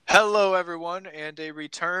Hello, everyone, and a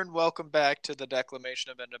return. Welcome back to the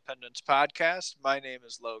Declamation of Independence podcast. My name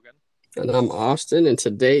is Logan. And I'm Austin, and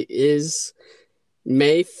today is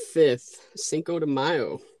May 5th, Cinco de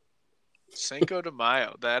Mayo. Cinco de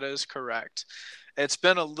Mayo, that is correct. It's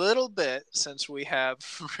been a little bit since we have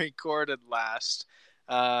recorded last.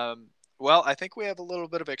 Um, well, I think we have a little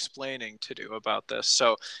bit of explaining to do about this.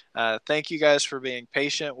 So, thank you guys for being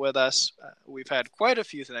patient with us. We've had quite a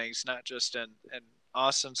few things, not just in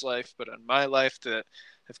Austin's life, but in my life that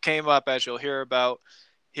have came up, as you'll hear about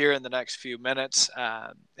here in the next few minutes,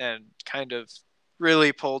 and kind of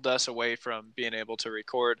really pulled us away from being able to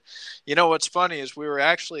record. You know what's funny is we were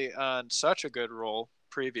actually on such a good roll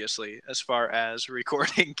previously as far as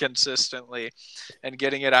recording consistently and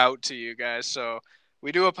getting it out to you guys. So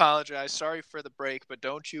we do apologize. Sorry for the break, but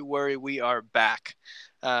don't you worry, we are back.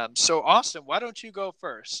 So Austin, why don't you go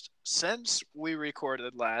first? Since we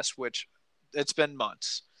recorded last, which it's been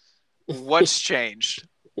months, what's changed?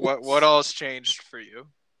 What all has changed for you?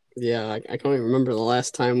 Yeah, I can't even remember the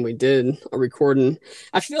last time we did a recording.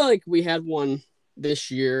 I feel like we had one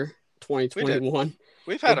this year, We did. 2021.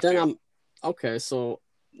 We've had But a then few, I'm okay. So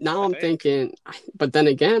now I I'm think. thinking, but then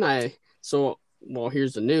again, well,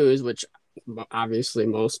 here's the news, which obviously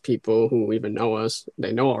most people who even know us,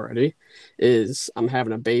 they know already, is I'm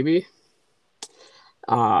having a baby.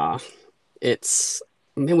 Uh, it's,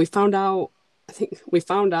 man, we found out, I think we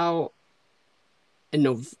found out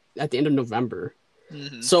at the end of November.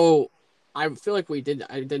 Mm-hmm. So I feel like I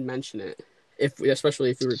did mention it,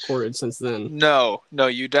 especially if we recorded since then. No,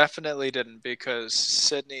 you definitely didn't because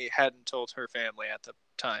Sydney hadn't told her family at the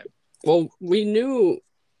time. Well, we knew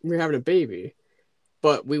we were having a baby,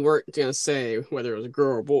 but we weren't gonna say whether it was a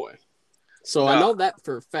girl or a boy. So I No, know that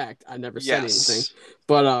for a fact. I never said anything. yes.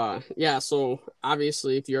 But yeah, so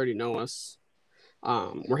obviously if you already know us,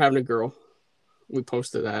 we're having a girl. We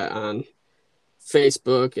posted that on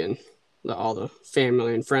Facebook and all the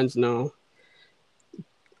family and friends know.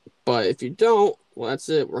 But if you don't, well that's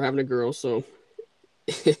it. We're having a girl, so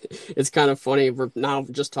it's kind of funny. We're now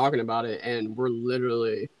just talking about it, and we're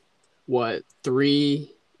literally what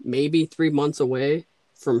maybe 3 months away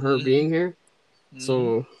from her Mm-hmm. being here. Mm-hmm.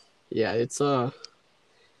 So yeah, it's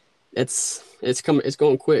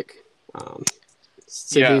going quick.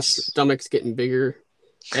 Sydney's Yes. stomach's getting bigger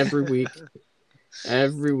every week.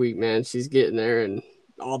 Every week, man, she's getting there, and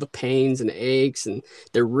all the pains and aches, and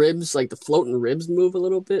the ribs, like the floating ribs, move a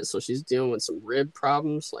little bit. So she's dealing with some rib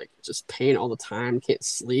problems, like just pain all the time, can't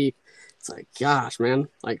sleep. It's like, gosh, man,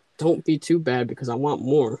 like don't be too bad because I want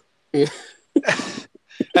more.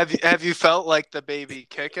 Have you felt like the baby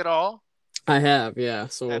kick at all? I have, yeah.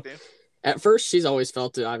 So Have you? at first, she's always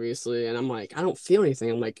felt it, obviously, and I'm like, I don't feel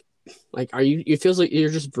anything. I'm like, are you? It feels like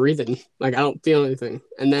you're just breathing. Like I don't feel anything.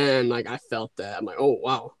 And then like I felt that. I'm like, oh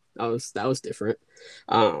wow, that was different.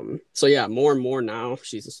 So yeah, more and more now,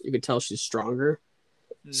 you can tell she's stronger.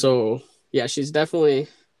 Mm. So yeah, she's definitely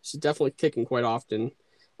kicking quite often.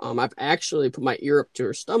 I've actually put my ear up to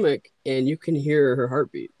her stomach, and you can hear her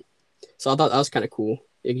heartbeat. So I thought that was kind of cool.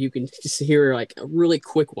 You can just hear like a really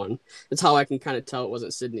quick one. That's how I can kind of tell it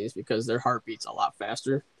wasn't Sydney's because their heartbeat's a lot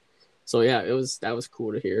faster. So yeah, that was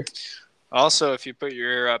cool to hear. Also, if you put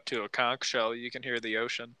your ear up to a conch shell, you can hear the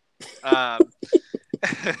ocean. Um,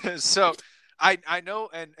 so I know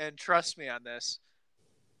and trust me on this.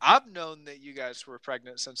 I've known that you guys were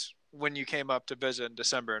pregnant since when you came up to visit in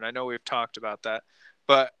December, and I know we've talked about that,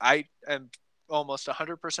 but I am almost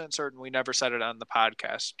 100% certain we never said it on the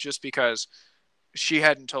podcast just because she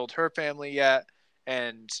hadn't told her family yet,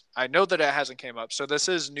 and I know that it hasn't came up, so this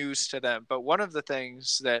is news to them. But one of the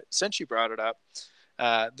things that, since you brought it up,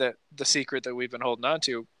 that the secret that we've been holding on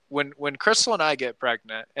to, when Crystal and I get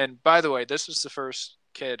pregnant, and by the way, this is the first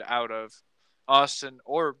kid out of Austin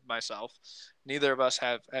or myself. Neither of us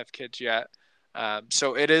have kids yet,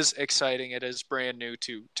 so it is exciting. It is brand new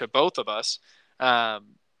to both of us.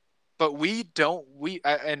 But we don't we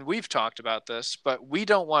and we've talked about this, but we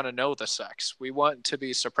don't want to know the sex. We want to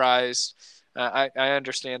be surprised. I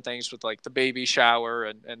understand things with like the baby shower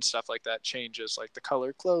and stuff like that changes, like the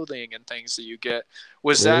color clothing and things that you get.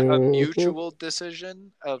 Was that a Mm-hmm. mutual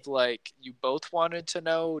decision of like you both wanted to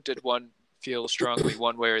know? Did one feel strongly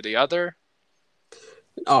one way or the other?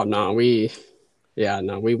 Oh no, we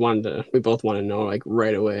both wanted to know like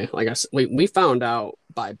right away. Like we found out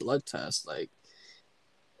by blood test, like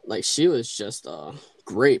she was just a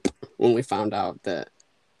grape when we found out that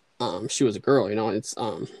she was a girl. It's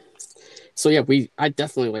so yeah, I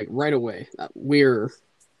definitely like right away. We're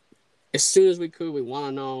as soon as we could, we want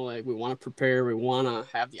to know, like we want to prepare, we want to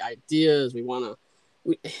have the ideas, we want to.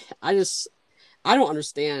 We, I just I don't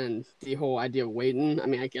understand the whole idea of waiting. I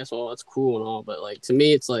mean, I guess all that's cool and all, but like to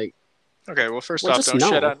me, it's like, Okay, well, first well, off, just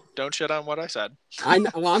no. don't shit on what I said.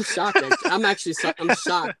 Well, I'm shocked. I'm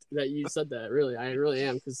shocked that you said that. Really, I really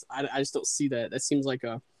am because I just don't see that. That seems like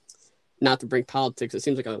a not to bring politics. It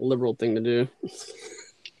seems like a liberal thing to do.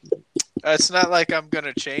 It's not like I'm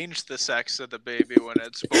gonna change the sex of the baby when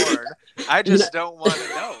it's born. I just don't want to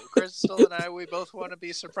know. Crystal and I, we both want to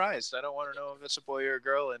be surprised. I don't want to know if it's a boy or a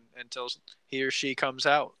girl until he or she comes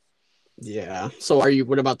out. Yeah. So, are you?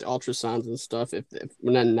 What about the ultrasounds and stuff? If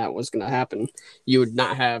when then that was going to happen, you would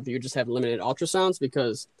not have. You would just have limited ultrasounds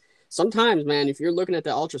because sometimes, man, if you're looking at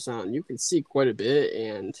the ultrasound, you can see quite a bit,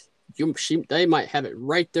 and they might have it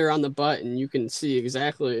right there on the butt, and you can see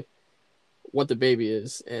exactly what the baby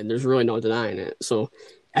is, and there's really no denying it. So,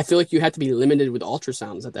 I feel like you have to be limited with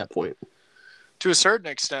ultrasounds at that point. To a certain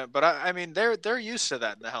extent, but I mean, they're used to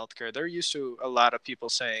that in the healthcare. They're used to a lot of people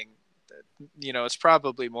saying, it's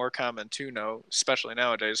probably more common to know, especially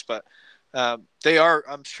nowadays, but they are,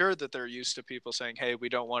 I'm sure that they're used to people saying, hey, we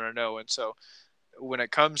don't want to know. And so when it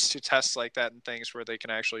comes to tests like that and things where they can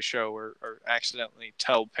actually show or accidentally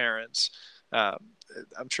tell parents,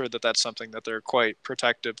 I'm sure that that's something that they're quite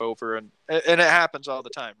protective over. And it happens all the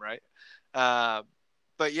time, right?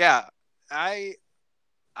 But yeah, I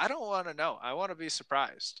don't want to know. I want to be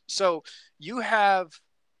surprised. So you have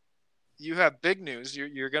big news.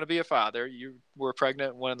 You're going to be a father. You were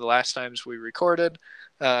pregnant one of the last times we recorded.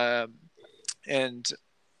 And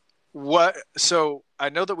what, so I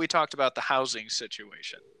know that we talked about the housing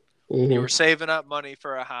situation. Mm-hmm. You were saving up money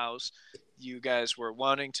for a house. You guys were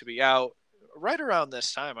wanting to be out right around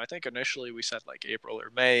this time. I think initially we said like April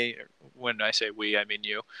or May. When I say we, I mean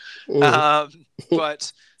you. Mm-hmm.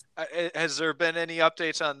 But has there been any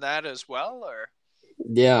updates on that as well, or?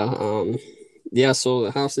 Yeah, so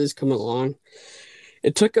the house is coming along.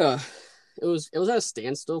 It took it was at a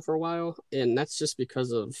standstill for a while, and that's just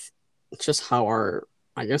because of just how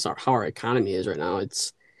how our economy is right now.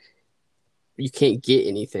 It's you can't get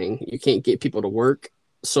anything. You can't get people to work.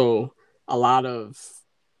 So a lot of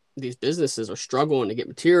these businesses are struggling to get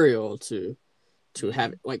material to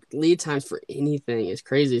have like lead times for anything is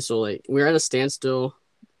crazy. So like we're at a standstill.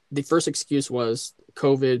 The first excuse was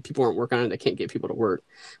COVID. People aren't working on it. They can't get people to work,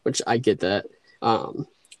 which I get that.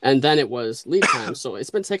 And then it was lead time. So it's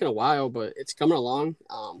been taking a while, but it's coming along.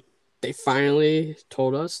 They finally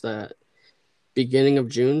told us that beginning of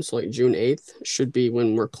June, so like June 8th, should be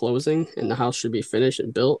when we're closing and the house should be finished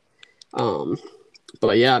and built.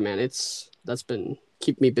 But yeah, man, that's been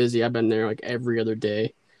keep me busy. I've been there like every other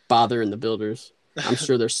day, bothering the builders. I'm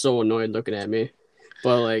sure they're so annoyed looking at me.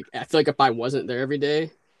 But like I feel like if I wasn't there every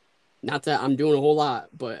day, not that I'm doing a whole lot,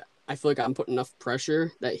 but I feel like I'm putting enough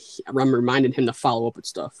pressure that I'm reminding him to follow up with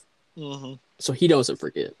stuff. Mm-hmm. So he doesn't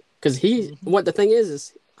forget. Because what the thing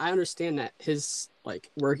is I understand that his, like,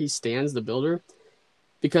 where he stands, the builder,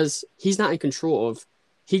 because he's not in control of,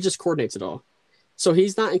 he just coordinates it all. So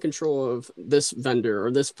he's not in control of this vendor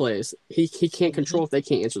or this place. He can't control if they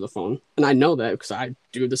can't answer the phone. And I know that because I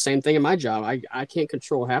do the same thing in my job. I can't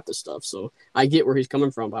control half the stuff. So I get where he's coming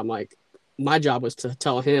from. But I'm like, my job was to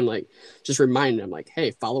tell him, like, just remind him, like, hey,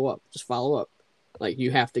 follow up. Just follow up. Like, you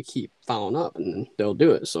have to keep following up and they'll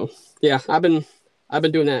do it. So yeah, I've been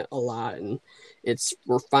doing that a lot, and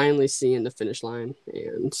we're finally seeing the finish line,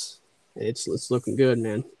 and it's looking good,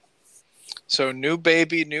 man. So new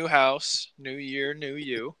baby, new house, new year, new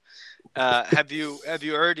you. Have you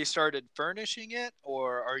already started furnishing it,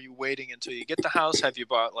 or are you waiting until you get the house? Have you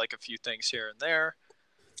bought like a few things here and there?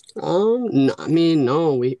 No, I mean,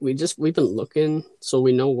 no, we've been looking, so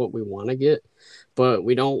we know what we want to get, but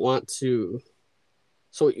we don't want to.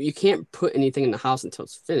 So you can't put anything in the house until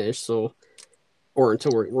it's finished, so or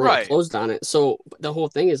until we're Right. closed on it. So the whole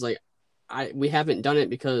thing is like, we haven't done it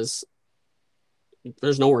because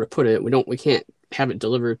there's nowhere to put it. We can't have it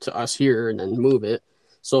delivered to us here and then move it.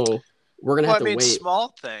 So we're gonna Well, have I to mean, wait.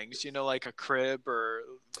 small things, like a crib or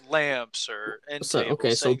lamps or end So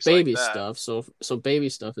tables, so things like baby that. stuff. So baby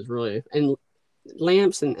stuff is really, and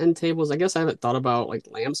lamps and end tables. I guess I haven't thought about like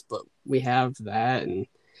lamps, but we have that, and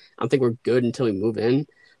I think we're good until we move in.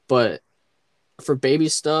 But for baby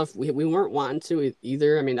stuff, we weren't wanting to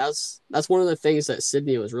either. I mean, that's one of the things that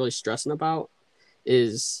Sydney was really stressing about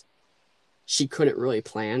is she couldn't really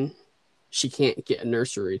plan. She can't get a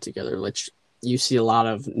nursery together. Like you see a lot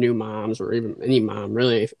of new moms or even any mom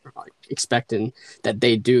really like, expecting that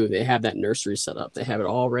they have that nursery set up. They have it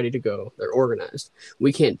all ready to go. They're organized.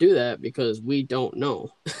 We can't do that because we don't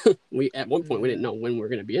know. We at one point we didn't know when we're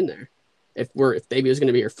going to be in there. If baby was going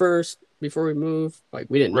to be here first before we move, like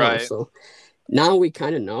we didn't know. Right. So now we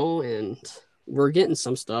kind of know, and we're getting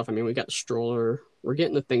some stuff. I mean, we got the stroller. We're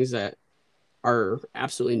getting the things that are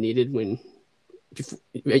absolutely needed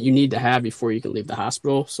that you need to have before you can leave the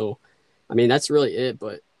hospital. So, I mean, that's really it.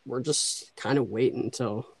 But we're just kind of waiting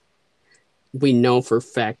until we know for a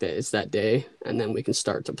fact that it's that day, and then we can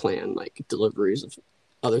start to plan like deliveries of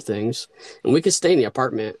other things, and we can stay in the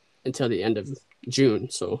apartment until the end of June.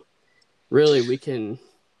 So, really, we can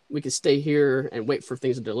stay here and wait for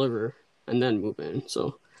things to deliver, and then move in.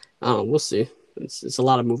 So, we'll see. It's a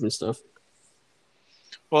lot of moving stuff.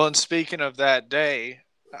 Well, and speaking of that day,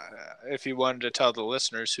 if you wanted to tell the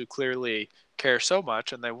listeners who clearly care so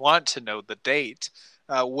much and they want to know the date,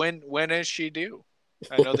 when is she due?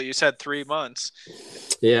 I know that you said 3 months.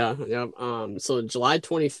 Yeah, yeah. So July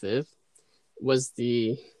 25th was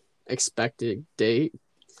the expected date.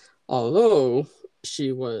 Although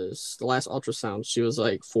the last ultrasound, she was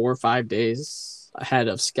like 4 or 5 days ahead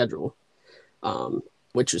of schedule,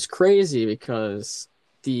 which was crazy because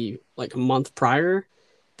the like a month prior,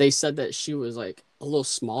 they said that she was like a little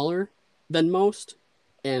smaller than most,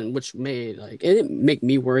 and which made like it didn't make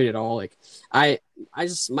me worried at all. Like I I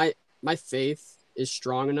just my faith is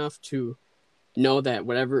strong enough to know that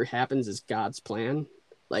whatever happens is God's plan.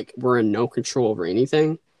 Like we're in no control over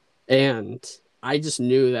anything. And I just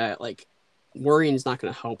knew that like worrying is not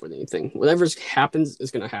going to help with anything. Whatever happens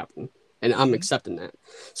is going to happen. And I'm Mm-hmm. accepting that.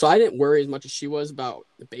 So I didn't worry as much as she was about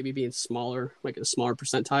the baby being smaller, like a smaller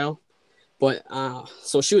percentile. But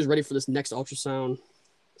so she was ready for this next ultrasound.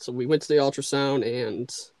 So we went to the ultrasound and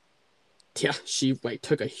yeah, she like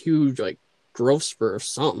took a huge like growth spurt or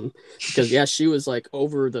something because yeah, she was at like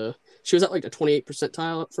the 28th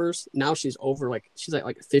percentile at first. Now she's at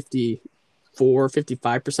like 54,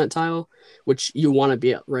 55 percentile, which you want to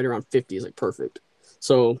be at right around 50 is like perfect.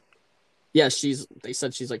 So yeah, they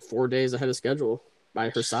said she's like 4 days ahead of schedule by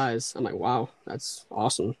her size. I'm like, wow, that's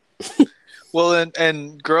awesome. Well,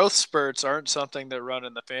 and growth spurts aren't something that run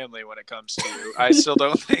in the family when it comes to you. I still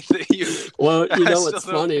don't think that Well, I still what's don't think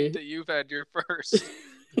funny that you've had your first.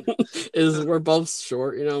 is we're both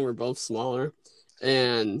short, we're both smaller.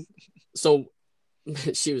 And so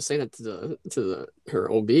she was saying that to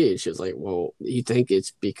her OB. She was like, "Well, you think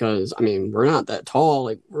it's because I mean we're not that tall,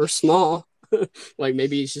 like we're small, like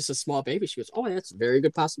maybe it's just a small baby." She goes, "Oh, that's a very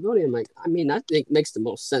good possibility." I'm like, I mean, I think makes the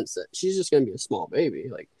most sense that she's just gonna be a small baby.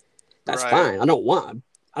 Like that's Right. fine.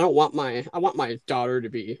 I want my daughter to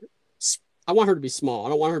be. I want her to be small. I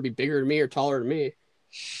don't want her to be bigger than me or taller than me.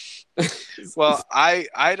 Well,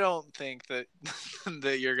 I don't think that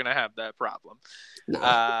that you're gonna have that problem. No.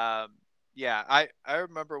 Um, yeah, I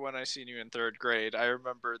remember when I seen you in third grade. I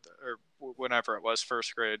remember, or whenever it was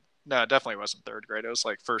first grade. No, it definitely wasn't third grade. It was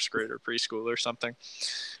like first grade or preschool or something.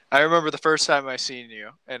 I remember the first time I seen you,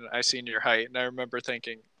 and I seen your height, and I remember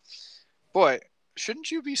thinking, boy,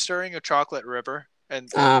 shouldn't you be stirring a chocolate river I'm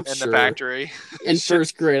in the sure. factory? In Should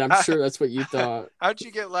first grade, I'm how, sure that's what you thought. how'd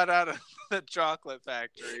you get let out of the chocolate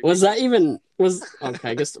factory? Was that Because even was okay?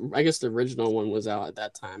 I guess the original one was out at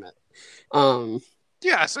that time. Um,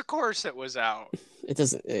 yes, of course it was out. it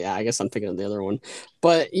doesn't. Yeah, I guess I'm thinking of the other one,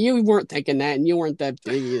 but you weren't thinking that, and you weren't that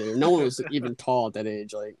big either. No one was even tall at that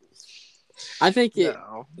age. Like I think it.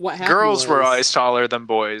 No, What happened girls were always was, taller than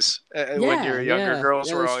boys. When you yeah, were younger, yeah, girls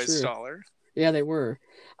yeah, were that's always true. taller. Yeah, they were.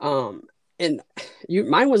 Um, and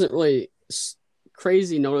mine wasn't really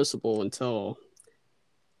crazy noticeable until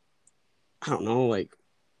I don't know, like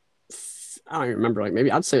I don't even remember. Like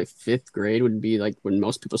maybe I'd say like fifth grade would be like when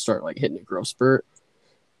most people start like hitting a growth spurt,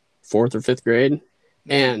 fourth or fifth grade,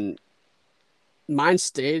 Hmm. and mine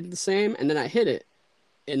stayed the same, and then I hit it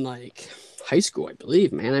in like high school, I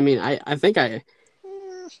believe. Man, I mean, I think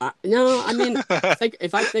no, I mean, think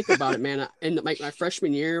if I think about it, man, in like my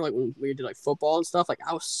freshman year, like when we did like football and stuff, like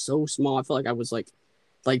I was so small. I felt like I was like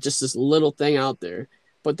just this little thing out there.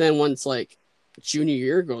 But then once like junior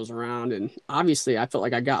year goes around, and obviously I felt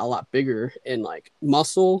like I got a lot bigger in like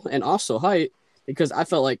muscle and also height because I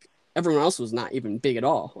felt like everyone else was not even big at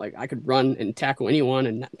all. Like I could run and tackle anyone,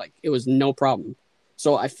 and like it was no problem.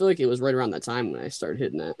 So I feel like it was right around that time when I started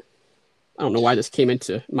hitting that. I don't know why this came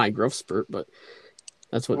into my growth spurt, but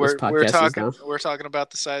that's what this We're podcast is now. talking about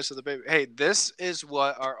the size of the baby. Hey, this is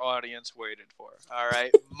what our audience waited for. All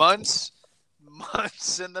right, months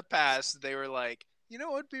in the past, they were like, you know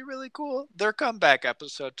what would be really cool? Their comeback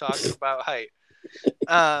episode talking about height.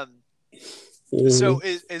 Um, so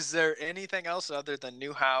Mhm. is there anything else other than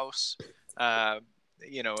new house? Uh,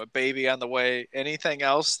 a baby on the way. Anything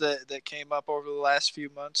else that came up over the last few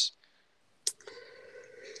months?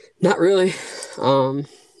 Not really.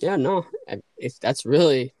 Yeah, no. If that's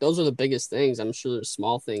really those are the biggest things. I'm sure there's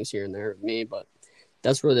small things here and there with me, but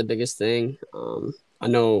that's really the biggest thing. I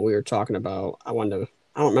know we were talking about, I don't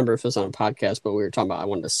remember if it was on a podcast, but we were talking about I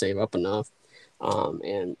wanted to save up enough.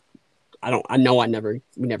 And I know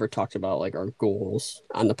we never talked about like our goals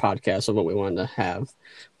on the podcast of what we wanted to have,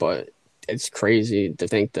 but it's crazy to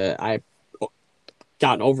think that I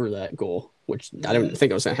gotten over that goal, which I didn't think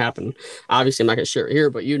it was going to happen. Obviously, I'm not going to share it here,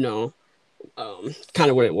 but kind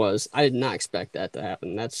of what it was. I did not expect that to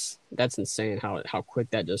happen. That's insane how quick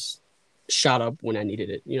that just shot up when I needed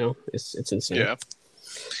it. It's insane. Yeah.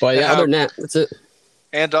 But yeah, other than that, that's it.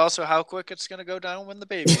 And also how quick it's going to go down when the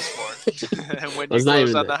baby's born and when you It's not close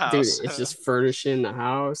even on the house. Dude, it's just furnishing the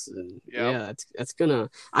house, and Yep. yeah, that's gonna.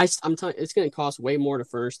 I'm telling it's gonna cost way more to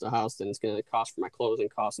furnish the house than it's gonna cost for my closing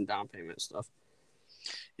costs and down payment and stuff.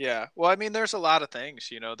 Yeah. Well, I mean, there's a lot of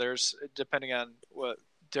things, there's depending on what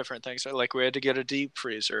different things are. Like we had to get a deep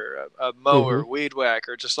freezer, a mower, weed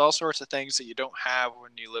whacker, just all sorts of things that you don't have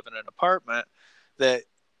when you live in an apartment that,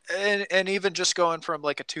 and even just going from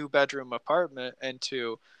like a 2-bedroom apartment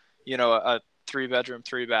into, a 3-bedroom,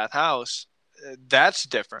 3-bath house, that's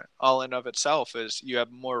different. All in of itself is you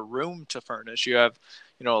have more room to furnish. You have,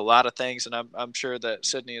 a lot of things, and I'm sure that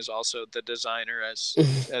Sydney is also the designer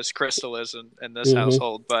as Crystal is in this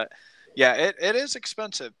household. But yeah, it is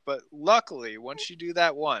expensive. But luckily, once you do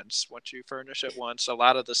that once you furnish it once, a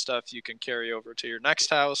lot of the stuff you can carry over to your next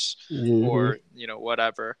house or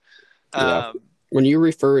whatever. Yeah. When you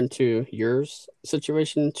refer into yours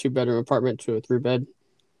situation, 2-bedroom apartment to a 3-bed.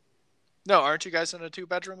 No, aren't you guys in a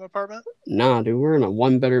 2-bedroom apartment? Nah, dude, we're in a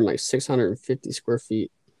 1-bedroom, like 650 square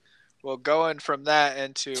feet. Well, going from that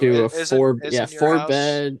into to a four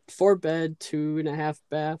bed, 4-bed, 2.5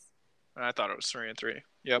 bath. I thought it was 3 and 3.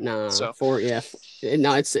 Yep. No, so 4. Yeah,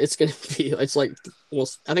 no, it's gonna be. It's like, well,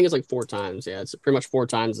 I think it's like 4 times. Yeah, it's pretty much 4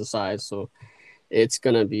 times the size. So it's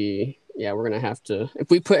gonna be. Yeah, we're gonna have to. If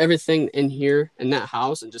we put everything in here in that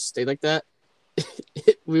house and just stay like that,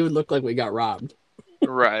 we would look like we got robbed.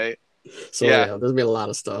 Right. So yeah, there's gonna be a lot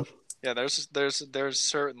of stuff. Yeah, there's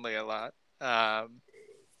certainly a lot.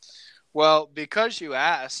 Well, because you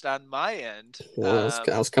asked on my end,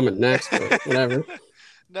 I was coming next, but whatever.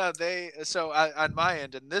 No, on my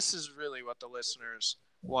end, and this is really what the listeners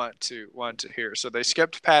want to hear. So they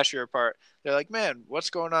skipped past your part. They're like, "Man, what's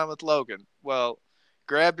going on with Logan?" Well,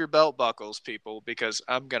 grab your belt buckles, people, because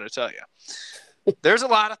I'm gonna tell you. There's a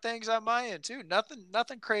lot of things on my end too.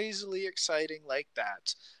 Nothing crazily exciting like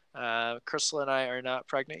that. Crystal and I are not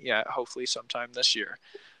pregnant yet. Hopefully, sometime this year.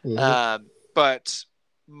 But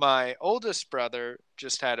my oldest brother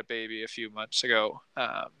just had a baby a few months ago,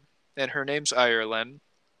 and her name's Ireland.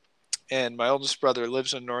 And my oldest brother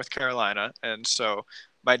lives in North Carolina, and so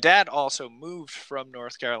my dad also moved from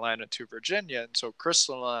North Carolina to Virginia. And so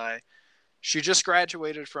Crystal and she just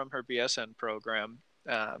graduated from her BSN program,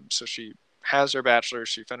 so she has her bachelor's.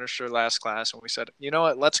 She finished her last class, and we said, you know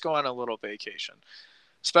what, let's go on a little vacation.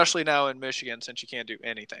 Especially now in Michigan, since you can't do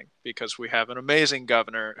anything because we have an amazing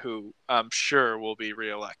governor who I'm sure will be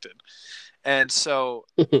reelected. And so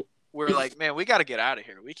we're like, man, we got to get out of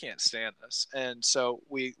here. We can't stand this. And so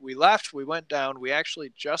we left. We went down. We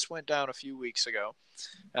actually just went down a few weeks ago.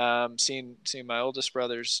 Seeing my oldest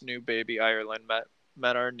brother's new baby, Ireland,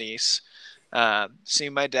 met our niece.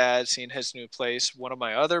 Seeing my dad, seeing his new place. One of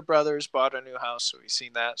my other brothers bought a new house, so we've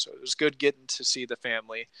seen that. So it was good getting to see the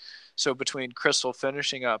family. So between Crystal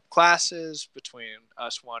finishing up classes, between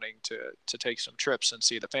us wanting to take some trips and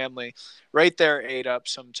see the family, right there ate up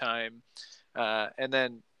some time. And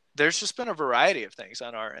then there's just been a variety of things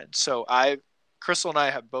on our end. So Crystal and I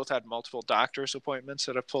have both had multiple doctor's appointments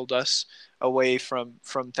that have pulled us away from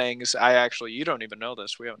things. You don't even know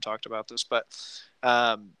this. We haven't talked about this, but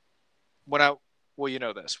you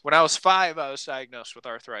know this. When I was 5, I was diagnosed with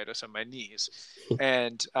arthritis in my knees.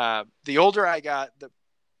 And the older I got,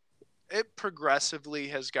 it progressively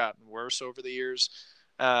has gotten worse over the years,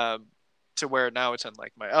 to where now it's in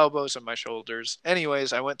like my elbows and my shoulders.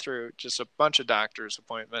 Anyways, I went through just a bunch of doctor's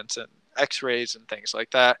appointments and x-rays and things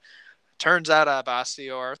like that. Turns out I have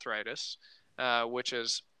osteoarthritis, which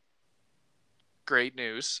is great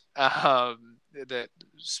news, that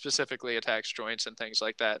specifically attacks joints and things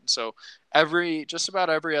like that. And so just about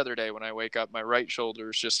every other day when I wake up, my right shoulder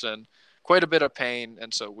is just in quite a bit of pain.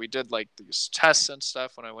 And so we did like these tests and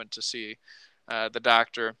stuff when I went to see the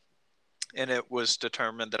doctor, and it was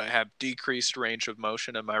determined that I have decreased range of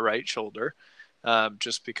motion in my right shoulder,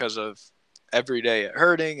 just because of every day it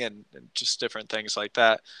hurting and just different things like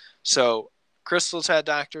that. So Crystal's had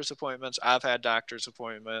doctor's appointments. I've had doctor's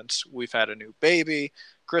appointments. We've had a new baby.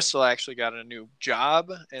 Crystal actually got a new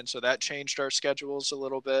job, and so that changed our schedules a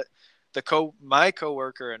little bit. My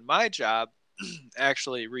coworker in my job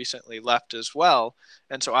actually recently left as well,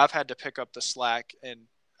 and so I've had to pick up the slack. And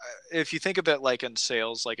if you think of it like in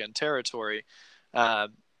sales, like in territory,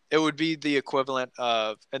 um, it would be the equivalent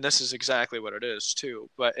of, and this is exactly what it is too,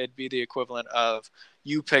 but it'd be the equivalent of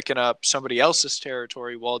you picking up somebody else's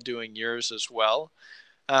territory while doing yours as well.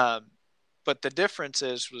 Um, but the difference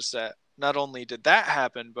was that not only did that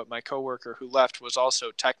happen, but my coworker who left was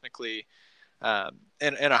also technically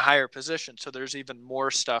in a higher position. So there's even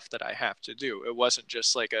more stuff that I have to do. It wasn't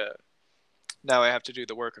just like now I have to do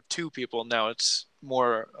the work of two people. Now it's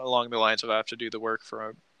more along the lines of I have to do the work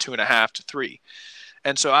for 2.5 to 3.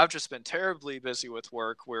 And so I've just been terribly busy with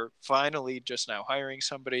work. We're finally just now hiring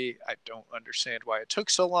somebody. I don't understand why it took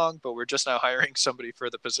so long, but we're just now hiring somebody for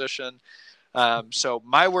the position. So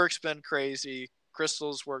my work's been crazy.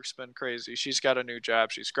 Crystal's work's been crazy. She's got a new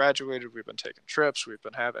job. She's graduated. We've been taking trips. We've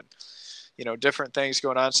been having, different things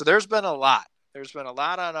going on. So there's been a lot. There's been a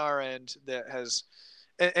lot on our end that has,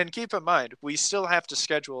 and keep in mind, we still have to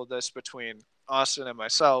schedule this between Austin and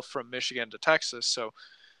myself from Michigan to Texas. So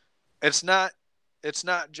it's not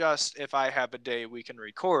just if I have a day we can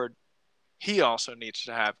record. He also needs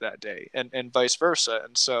to have that day, and vice versa.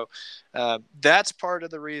 And so that's part of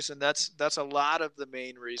the reason. That's a lot of the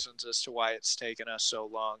main reasons as to why it's taken us so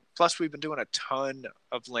long. Plus, we've been doing a ton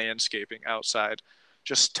of landscaping outside,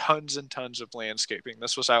 just tons and tons of landscaping.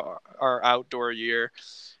 This was our outdoor year,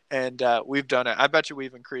 and we've done it. I bet you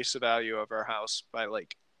we've increased the value of our house by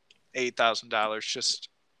like $8,000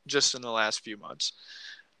 just in the last few months.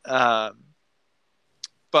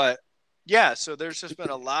 But yeah, so there's just been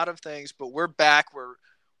a lot of things, but we're back.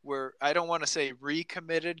 We're I don't want to say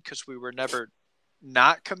recommitted because we were never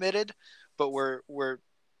not committed, but we're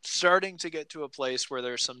starting to get to a place where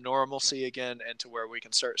there's some normalcy again and to where we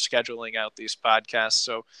can start scheduling out these podcasts.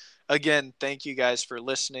 So again, thank you guys for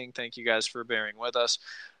listening. Thank you guys for bearing with us.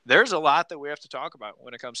 There's a lot that we have to talk about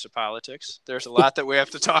when it comes to politics. There's a lot that we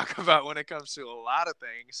have to talk about when it comes to a lot of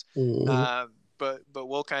things. But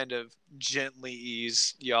we'll kind of gently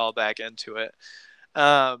ease y'all back into it.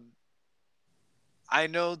 I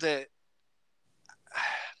know that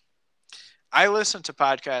I listen to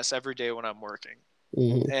podcasts every day when I'm working.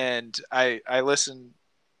 And I listen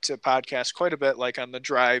to podcasts quite a bit, like on the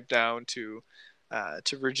drive down to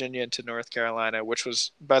Virginia and to North Carolina, which was,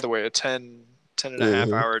 by the way, a 10 and a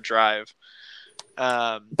half hour drive.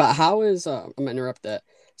 But how is I'm gonna interrupt that.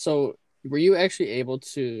 So were you actually able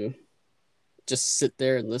to just sit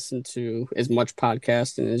there and listen to as much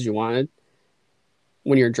podcasting as you wanted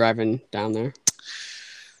when you're driving down there?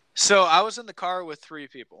 So I was in the car with 3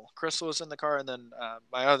 people. Crystal was in the car, and then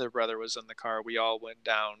my other brother was in the car. We all went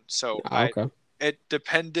down. So it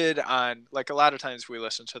depended on, like, a lot of times we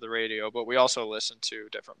listen to the radio, but we also listen to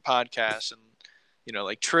different podcasts and,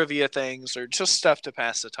 like trivia things or just stuff to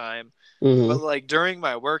pass the time. But like during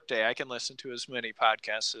my work day, I can listen to as many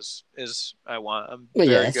podcasts as I want. I'm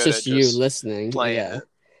very good just at you listening. Playing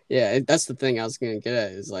Yeah, that's the thing I was gonna get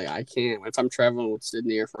at is like I can't if I'm traveling with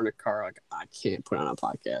Sydney or in a car, like I can't put on a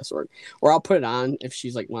podcast or I'll put it on if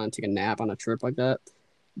she's like want to take a nap on a trip like that.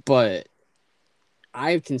 But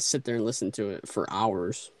I can sit there and listen to it for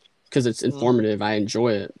hours because it's informative. I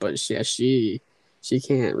enjoy it, but she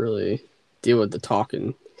can't really deal with the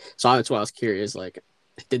talking. So that's why I was curious. Like,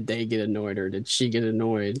 did they get annoyed or did she get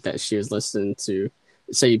annoyed that she was listening to,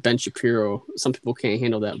 say, Ben Shapiro? Some people can't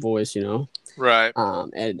handle that voice, Right.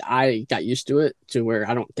 And I got used to it to where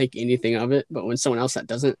I don't think anything of it. But when someone else that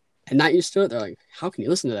doesn't and not used to it, they're like, "How can you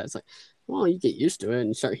listen to that?" It's like, well, you get used to it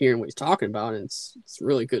and start hearing what he's talking about, and it's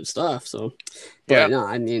really good stuff. So, but no,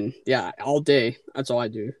 I mean, yeah, all day. That's all I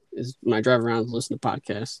do is when I drive around, listen to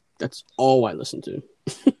podcasts. That's all I listen to.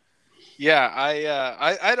 Yeah,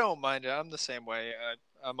 I don't mind it. I'm the same way.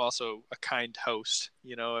 I'm also a kind host.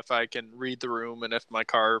 If I can read the room and if my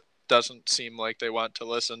car doesn't seem like they want to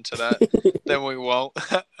listen to that, then we won't.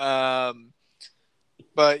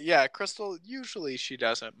 But yeah, Crystal, usually she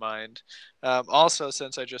doesn't mind. Also,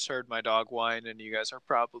 since I just heard my dog whine, and you guys are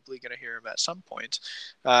probably going to hear him at some point,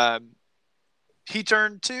 he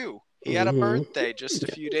turned 2. He had a birthday just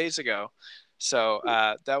a few days ago. So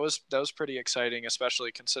that was pretty exciting,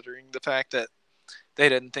 especially considering the fact that they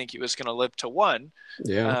didn't think he was going to live to 1.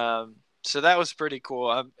 Yeah. So that was pretty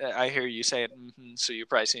cool. I hear you say it. So you've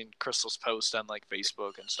probably seen Crystal's post on like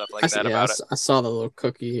Facebook and stuff like that about it. I saw the little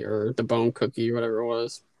cookie or the bone cookie or whatever it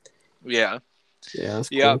was. Yeah. Yeah.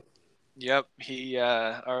 That's yep. Cool. Yep. He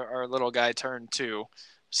our little guy turned 2,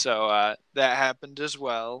 so that happened as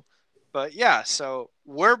well. But yeah, so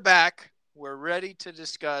we're back. We're ready to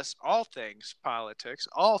discuss all things politics,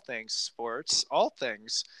 all things sports, all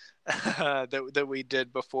things that we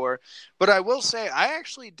did before. But I will say I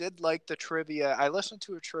actually did like the trivia. I listened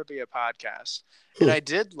to a trivia podcast and Hmm. I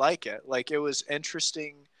did like it. Like it was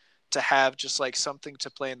interesting to have just like something to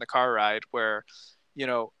play in the car ride where, you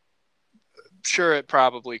know, sure it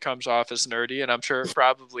probably comes off as nerdy and I'm sure it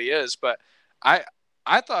probably is, but I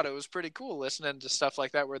I thought it was pretty cool listening to stuff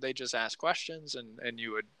like that where they just ask questions and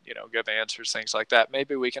you would, you know, give answers, things like that.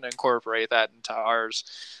 Maybe we can incorporate that into ours.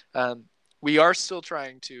 Um, we are still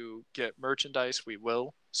trying to get merchandise. We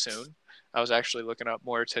will soon. I was actually looking up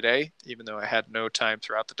more today, even though I had no time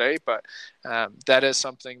throughout the day. But that is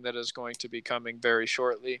something that is going to be coming very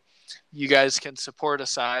shortly. You guys can support a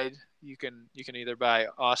side. You can either buy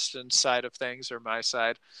Austin's side of things or my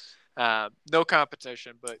side. No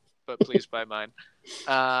competition, but please buy mine.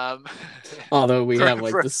 Um, Although we for, have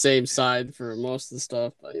like for the same side for most of the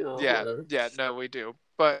stuff, but yeah, whatever. yeah, no, we do.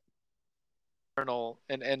 But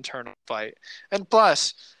an internal fight. And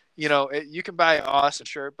plus, you know, you can buy Austin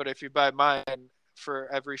shirt, but if you buy mine, for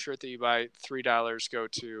every shirt that you buy, $3 go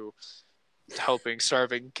to helping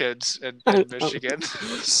starving kids in Michigan.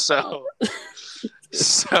 so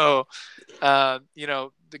so you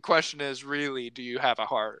know, the question is really, do you have a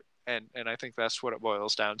heart? And I think that's what it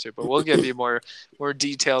boils down to. But we'll give you more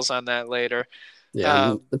details on that later.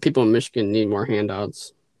 Yeah, Um, the people in Michigan need more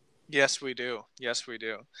handouts. yes, we do. Yes, we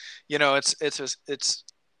do. You know, it's it's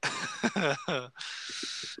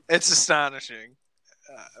astonishing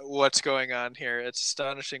what's going on here. It's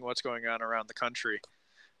astonishing what's going on around the country.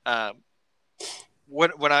 Um,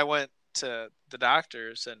 when I went to the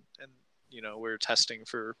doctors and you know we were testing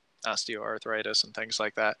for osteoarthritis and things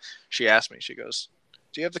like that, she asked me. She goes,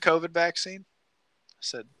 "Do you have the COVID vaccine?" I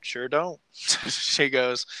said, "Sure don't." She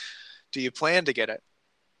goes, "Do you plan to get it?"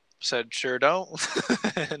 Said, "Sure don't."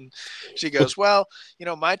 And she goes, "Well, you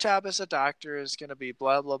know, my job as a doctor is going to be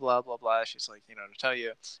blah blah blah blah blah." She's like, "You know, to tell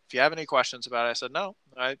you if you have any questions about it." I said, "No,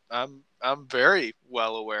 I'm very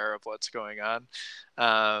well aware of what's going on."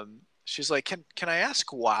 She's like, "Can I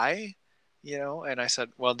ask why?" You know, and I said,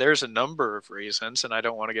 "Well, there's a number of reasons, and I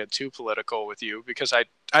don't want to get too political with you because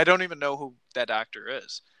I don't even know who that doctor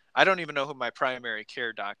is. I don't even know who my primary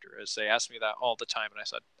care doctor is. They ask me that all the time, and I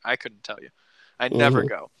said I couldn't tell you. I never Mm-hmm.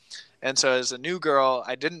 go." And so as a new girl,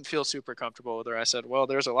 I didn't feel super comfortable with her. I said, "Well,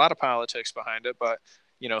 there's a lot of politics behind it, but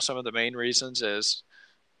you know, some of the main reasons is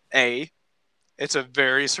A, it's a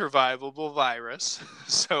very survivable virus.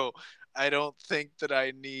 So I don't think that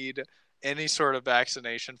I need any sort of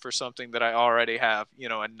vaccination for something that I already have, you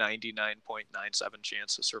know, a 99.97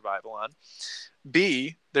 chance of survival on.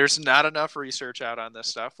 B, there's not enough research out on this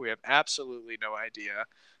stuff. We have absolutely no idea,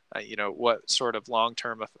 you know, what sort of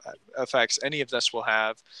long-term effects any of this will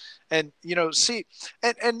have. And, you know, see,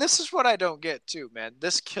 and this is what I don't get too, man.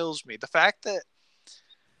 This kills me. The fact that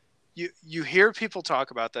you hear people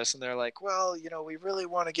talk about this and they're like, well, you know, we really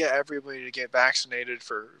want to get everybody to get vaccinated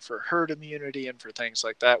for herd immunity and for things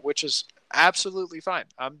like that, which is absolutely fine.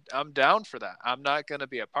 I'm down for that. I'm not going to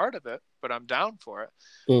be a part of it, but I'm down for it.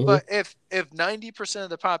 Mm-hmm. But if 90% of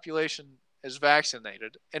the population is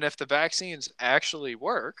vaccinated and if the vaccines actually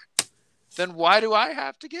work, then why do I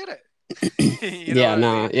have to get it? You know Yeah, what I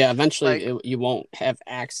no, mean? yeah. Eventually, Like you won't have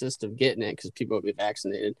access to getting it because people will be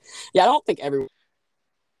vaccinated. Yeah, I don't think everyone.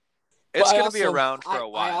 But it's going to be around for a I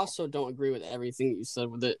while. also don't agree with everything you said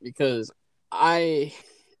with it because I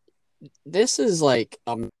this is like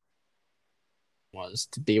was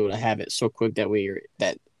to be able to have it so quick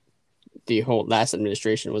that the whole last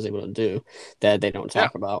administration was able to do that they don't Yeah.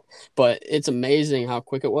 talk about. But it's amazing how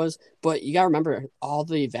quick it was. But you gotta remember all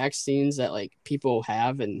the vaccines that like people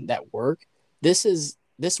have and that work. This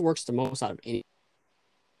works the most out of any.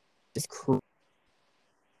 It's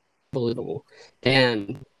unbelievable,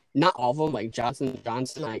 and not all of them like Johnson.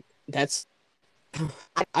 Like that's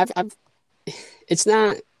I've it's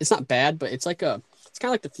not bad, but it's kind of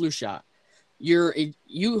like the flu shot.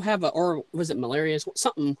 You have a or was it malaria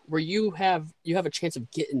something where you have a chance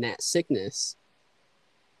of getting that sickness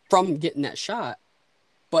from getting that shot,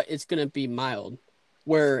 but it's gonna be mild.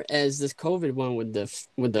 Whereas this COVID one with the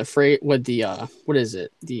what is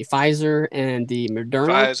it, the Pfizer and the Moderna,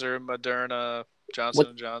 Pfizer, Moderna, what Johnson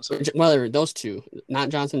and Johnson. whether those two, not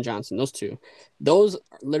Johnson, those two, those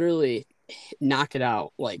literally knock it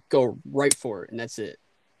out, like go right for it, and that's it.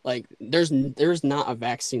 Like there's not a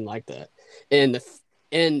vaccine like that, and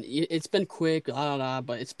it's been quick, but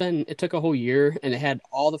it took a whole year, and it had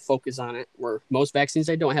all the focus on it. Where most vaccines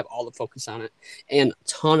they don't have all the focus on it, and a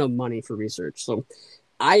ton of money for research. So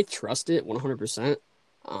I trust it 100%.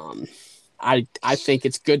 Um, I think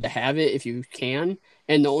it's good to have it if you can.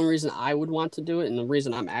 And the only reason I would want to do it, and the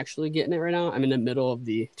reason I'm actually getting it right now, I'm in the middle of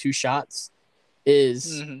the two shots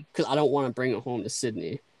is Hmm. because I don't want to bring it home to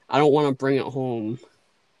Sydney. I don't want to bring it home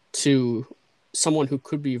to someone who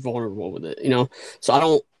could be vulnerable with it, you know? So I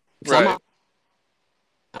don't, because I'm Right. not,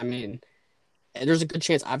 I mean, there's a good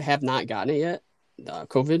chance I have not gotten it yet,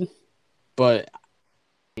 COVID, but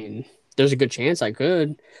I mean, there's a good chance I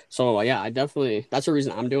could. So yeah, I definitely, that's the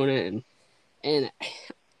reason I'm doing it. And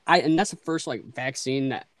and that's the first like vaccine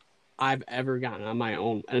that I've ever gotten on my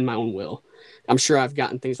own, in my own will. I'm sure I've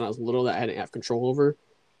gotten things when I was little that I didn't have control over,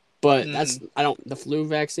 but Hmm. the flu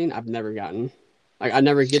vaccine I've never gotten. Like I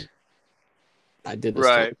never get, I did this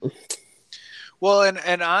time. Right. Well,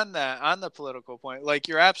 and on that, on the political point, like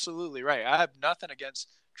you're absolutely right. I have nothing against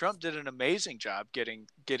Trump. Did an amazing job getting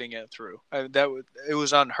it through. It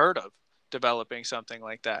was unheard of developing something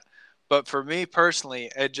like that. But for me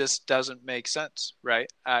personally, it just doesn't make sense,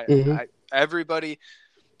 right? Hmm. I everybody,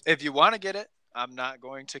 if you want to get it, I'm not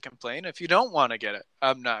going to complain. If you don't want to get it,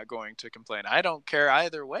 I'm not going to complain. I don't care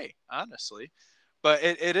either way, honestly. But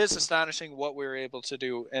it is astonishing what we were able to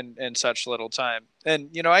do in such little time. And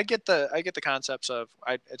you know, I get the concepts of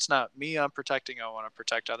it's not me I'm protecting. I want to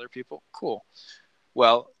protect other people. Cool.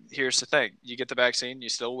 Well, here's the thing: you get the vaccine, you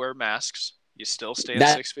still wear masks, you still stand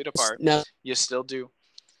That's 6 feet apart, no, you still do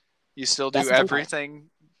you still that's do the thing about it. everything.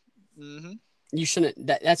 Hmm. You shouldn't.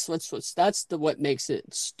 That's the what makes it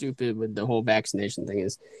stupid with the whole vaccination thing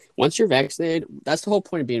is once you're vaccinated, that's the whole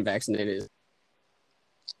point of being vaccinated. Is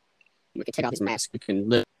we can take out these masks, we can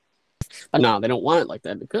live. But no, they don't want it like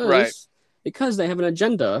that Right. because they have an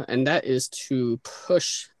agenda, and that is to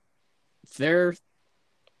push their,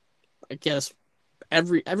 I guess,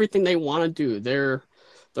 everything they want to do.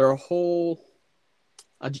 Their whole,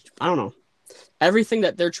 I don't know, everything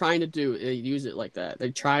that they're trying to do, they use it like that.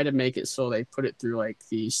 They try to make it so they put it through like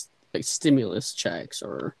these like stimulus checks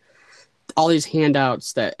or all these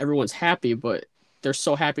handouts that everyone's happy, but they're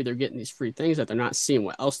so happy they're getting these free things that they're not seeing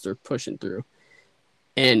what else they're pushing through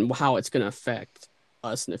and how it's going to affect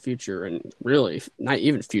us in the future and really not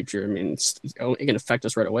even future. I mean, it can affect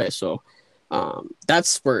us right away. So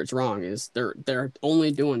that's where it's wrong is they're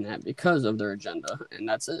only doing that because of their agenda and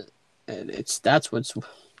that's it. And that's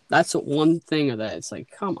the one thing of that. It's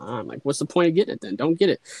like, come on, like, what's the point of getting it then? Don't get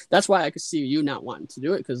it. That's why I could see you not wanting to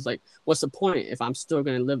do it because, like, what's the point if I'm still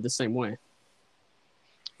going to live the same way?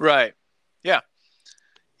 Right. Yeah.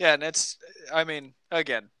 Yeah, and it's, I mean,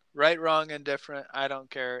 again, right, wrong, and different. I don't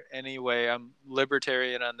care anyway. I'm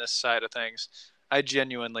libertarian on this side of things. I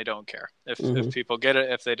genuinely don't care if Hmm. people get it.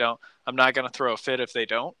 If they don't, I'm not going to throw a fit if they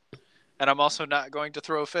don't, and I'm also not going to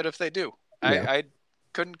throw a fit if they do. Yeah. I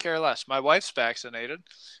couldn't care less. My wife's vaccinated.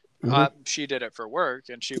 Hmm. She did it for work,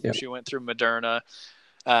 and Yeah. she went through Moderna.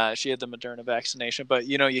 She had the Moderna vaccination, but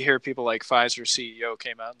you know, you hear people like Pfizer CEO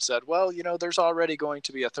came out and said, "Well, you know, there's already going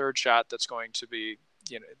to be a third shot that's going to be,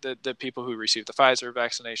 you know, the people who receive the Pfizer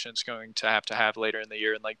vaccination is going to have later in the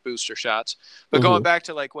year and like booster shots." But going Hmm. back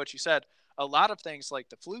to like what you said, a lot of things like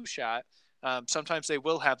the flu shot, sometimes they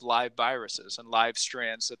will have live viruses and live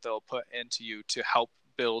strands that they'll put into you to help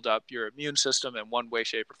build up your immune system in one way,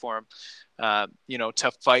 shape, or form, you know,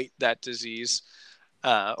 to fight that disease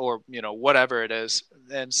or you know whatever it is.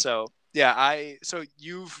 And so yeah, I so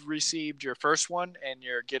you've received your first one and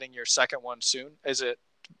you're getting your second one soon. Is it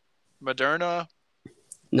Moderna,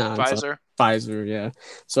 No, it's a Pfizer? Pfizer. Yeah.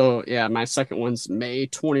 So yeah, my second one's May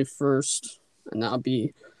 21st, and that'll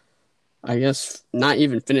be, I guess, not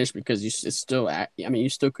even finished because it's still. I mean, you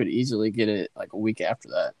still could easily get it like a week after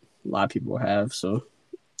that. A lot of people have. So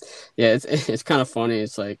yeah, it's kind of funny.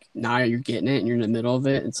 It's like now you're getting it and you're in the middle of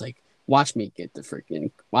it. It's like watch me get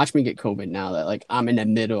COVID now that like I'm in the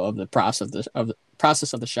middle of the process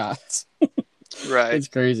of the shots. Right. It's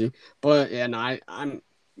crazy, but yeah, no, I'm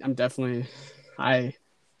definitely I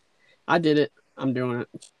I did it. I'm doing it.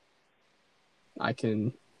 I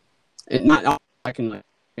can it not I can like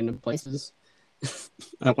into places.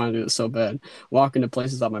 I want to do it so bad. Walk into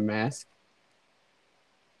places on my mask,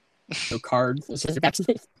 no card.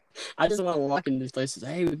 I just want to walk into these places.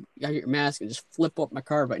 Hey, you gotta get your mask and just flip up my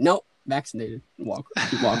card. But nope, vaccinated. Walk,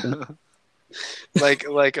 keep walking.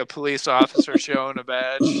 Like a police officer showing a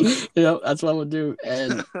badge. That's what I would do.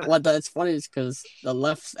 And what that's funny is because the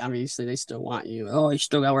left, obviously, they still want you. Oh, you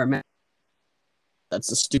still gotta wear a mask. That's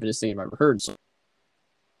the stupidest thing I've ever heard. So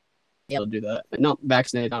yeah, they'll do that. But no,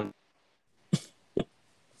 vaccinated.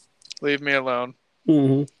 Leave me alone.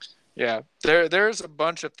 Mm-hmm. Yeah, there's a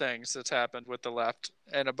bunch of things that's happened with the left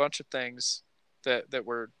and a bunch of things that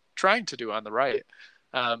we're trying to do on the right.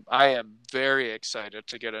 I am very excited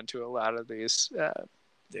to get into a lot of these,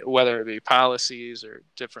 whether it be policies or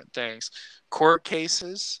different things, court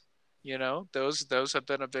cases. You know, those have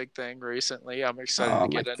been a big thing recently. I'm excited Oh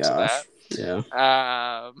to my get into gosh. that.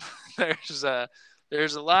 Yeah. Um,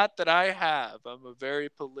 there's a lot that I have. I'm a very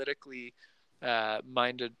politically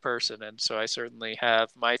minded person, and so I certainly have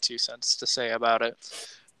my 2 cents to say about it.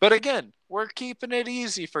 But again, we're keeping it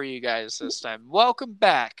easy for you guys this time. Welcome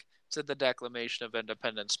back to the Declamation of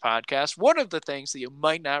Independence podcast. One of the things that you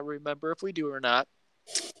might not remember if we do or not,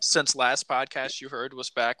 since last podcast you heard was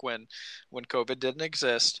back when COVID didn't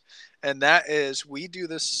exist, and that is we do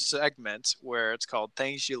this segment where it's called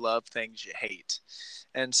Things You Love, Things You Hate.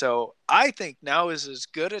 And so I think now is as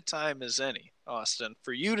good a time as any, Austin,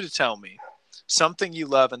 for you to tell me something you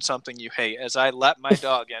love and something you hate as I let my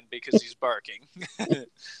dog in because he's barking.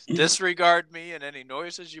 Disregard me and any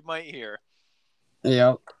noises you might hear.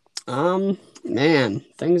 Yep. Man,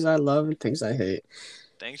 things I love and things I hate.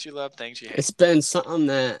 Things you love, things you hate. It's been something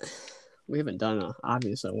that we haven't done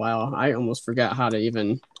obviously a while. I almost forgot how to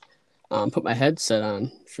even put my headset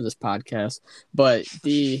on for this podcast. But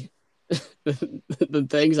the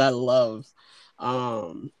things I love,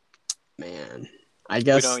 man, I We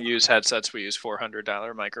guess don't use headsets. We use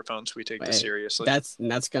 $400 microphones. We take this seriously.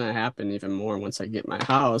 that's gonna happen even more once I get my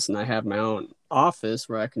house and I have my own office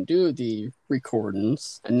where I can do the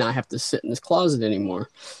recordings and not have to sit in this closet anymore.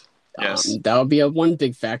 Yes. That would be one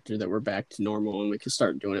big factor that we're back to normal and we can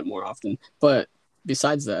start doing it more often. But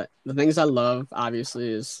besides that, the things I love obviously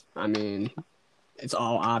is, I mean, it's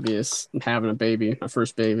all obvious. I'm having a baby, my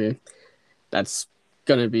first baby. That's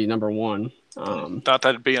gonna be number one. Thought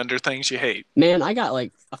that'd be under things you hate. Man, I got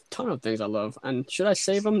like a ton of things I love, and should I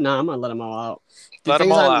save them? Nah, I'm gonna let them all out. The Let them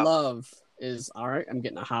things all I out. love is all right. I'm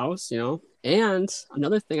getting a house, you know. And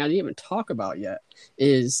another thing I didn't even talk about yet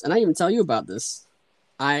is, and I didn't even tell you about this.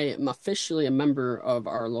 I am officially a member of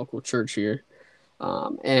our local church here,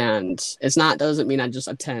 and it's not doesn't mean I just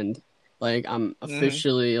attend. Like I'm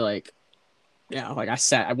officially like, yeah, like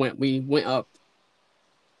we went up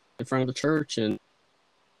in front of the church and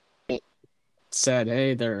said,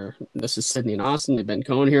 "Hey, this is Sydney and Austin. They've been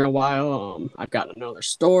going here a while. I've gotten to know their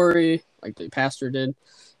story, like the pastor did,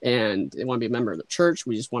 and they want to be a member of the church.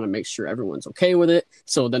 We just want to make sure everyone's okay with it.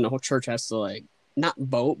 So then the whole church has to like not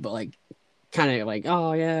vote, but like kind of like,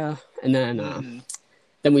 oh yeah, and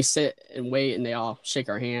then we sit and wait, and they all shake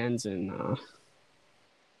our hands and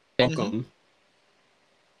welcome.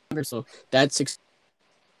 So that's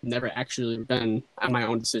never actually been on my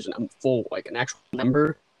own decision. I'm full like an actual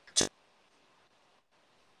member."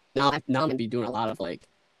 Now I'm gonna be doing a lot of like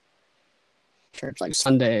church, like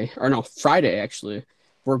Friday actually.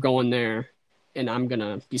 We're going there, and I'm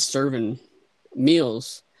gonna be serving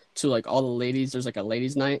meals to like all the ladies. There's like a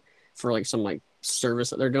ladies' night for like some like service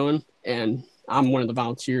that they're doing, and I'm one of the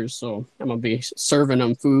volunteers, so I'm gonna be serving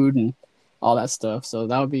them food and all that stuff. So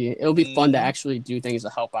it'll be fun to actually do things to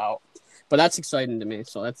help out. But that's exciting to me.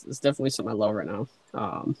 So it's definitely something I love right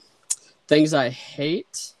now. Things I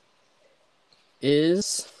hate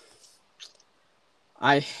is.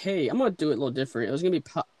 I'm gonna do it a little different. It was gonna be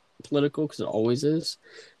political because it always is,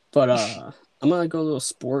 but I'm gonna go a little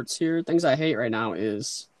sports here. Things I hate right now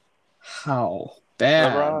is how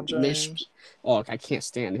bad LeBron James. Oh, I can't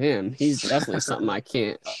stand him. He's definitely something I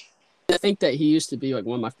can't. I think that he used to be like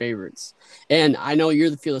one of my favorites, and I know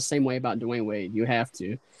you feel the same way about Dwayne Wade. You have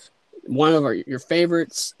to one of your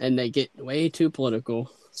favorites, and they get way too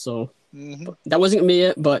political. So that wasn't gonna be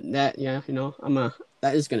it, but that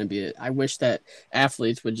that is gonna be it. I wish that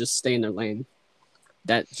athletes would just stay in their lane.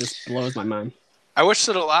 That just blows my mind. I wish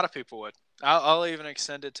that a lot of people would. I'll even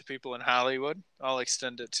extend it to people in Hollywood. I'll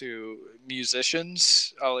extend it to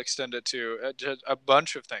musicians. I'll extend it to a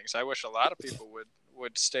bunch of things. I wish a lot of people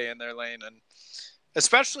would stay in their lane, and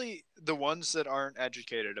especially the ones that aren't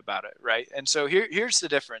educated about it, right? And so here's the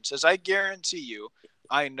difference: is I guarantee you,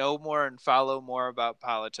 I know more and follow more about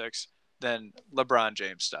politics than LeBron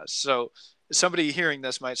James does. So somebody hearing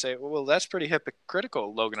this might say, well, that's pretty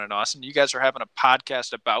hypocritical, Logan and Austin. You guys are having a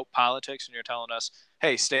podcast about politics and you're telling us,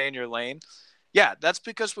 hey, stay in your lane. Yeah, that's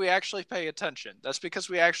because we actually pay attention. That's because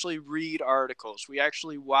we actually read articles. We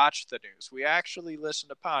actually watch the news. We actually listen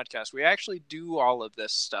to podcasts. We actually do all of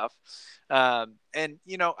this stuff. And,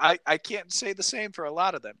 I can't say the same for a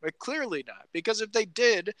lot of them, but clearly not. Because if they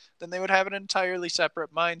did, then they would have an entirely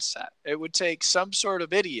separate mindset. It would take some sort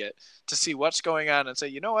of idiot to see what's going on and say,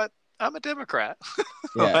 you know what? I'm a Democrat.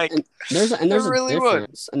 Yeah, like, and there's really a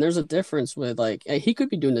difference, and there's a difference with like he could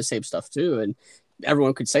be doing the same stuff too, and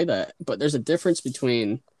everyone could say that, but there's a difference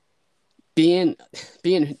between being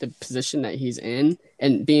the position that he's in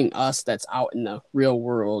and being us that's out in the real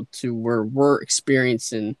world to where we're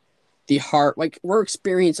experiencing we're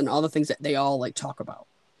experiencing all the things that they all like talk about.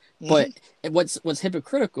 But what's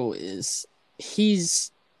hypocritical is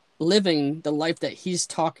he's living the life that he's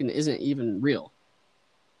talking isn't even real.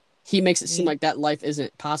 He makes it seem like that life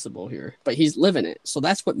isn't possible here, but he's living it. So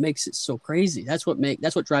that's what makes it so crazy. That's what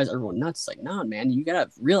drives everyone nuts. Like, nah, man, you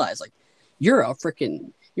gotta realize, like, your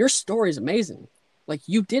story is amazing. Like,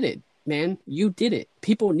 you did it, man. You did it.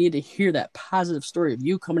 People need to hear that positive story of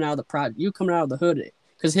you coming out of you coming out of the hood,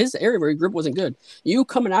 because his area where he grew up wasn't good. You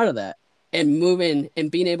coming out of that and moving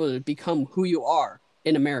and being able to become who you are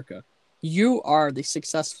in America. You are the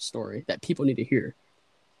success story that people need to hear.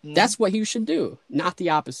 That's what he should do, not the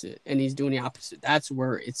opposite. And he's doing the opposite. That's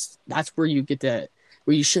where you get that,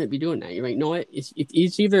 where you shouldn't be doing that. You're like, no, it's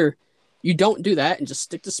either you don't do that and just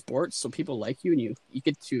stick to sports so people like you and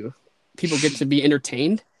people get to be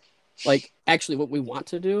entertained. Like, actually what we want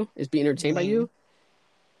to do is be entertained by you.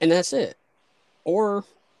 And that's it. Or,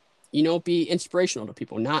 be inspirational to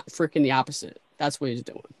people, not freaking the opposite. That's what he's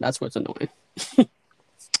doing. That's what's annoying.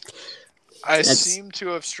 I seem to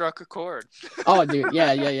have struck a chord. Oh, dude,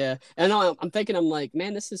 yeah. And I'm thinking, I'm like,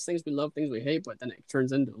 man, this is things we love, things we hate, but then it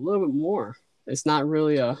turns into a little bit more. It's not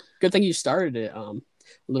really a good thing you started it a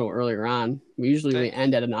little earlier on. We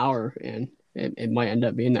end at an hour, and it might end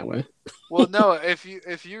up being that way. Well, no, if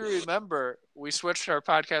you remember, we switched our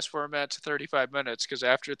podcast format to 35 minutes because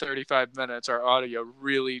after 35 minutes, our audio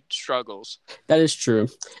really struggles. That is true.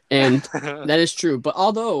 And that is true. But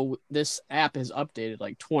although this app has updated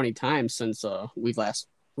like 20 times since we've last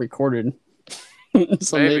recorded,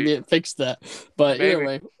 so maybe it fixed that. But either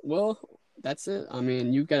way, well, that's it. I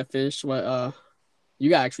mean, you got to finish what you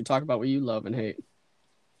got to actually talk about what you love and hate.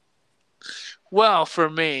 Well, for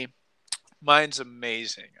me, mine's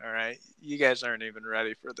amazing. All right. You guys aren't even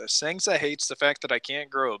ready for this. Things I hate's the fact that I can't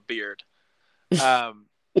grow a beard.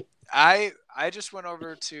 I just went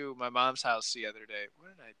over to my mom's house the other day. What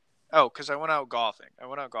did I? Oh, because I went out golfing. I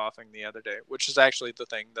went out golfing the other day, which is actually the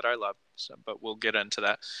thing that I love. So, but we'll get into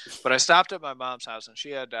that. But I stopped at my mom's house, and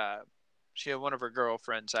she had one of her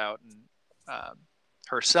girlfriends out, and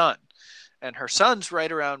her son, and her son's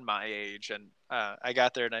right around my age. And I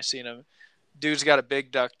got there and I seen him. Dude's got a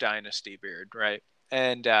big Duck Dynasty beard, right?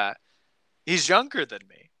 And he's younger than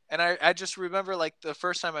me. And I just remember, like, the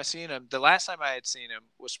first time I seen him, the last time I had seen him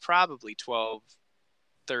was probably 12,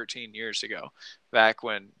 13 years ago, back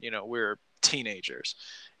when, we were teenagers.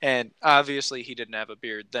 And obviously he didn't have a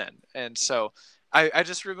beard then. And so I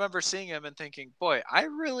just remember seeing him and thinking, boy, I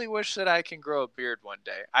really wish that I can grow a beard one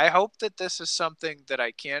day. I hope that this is something that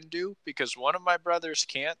I can do, because one of my brothers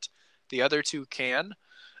can't. The other two can.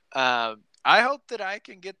 I hope that I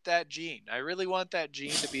can get that gene. I really want that gene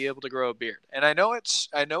to be able to grow a beard. And I know it's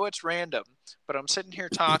random, but I'm sitting here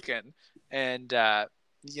talking, and I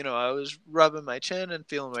was rubbing my chin and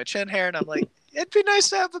feeling my chin hair, and I'm like, it'd be nice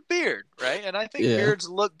to have a beard, right? And I think beards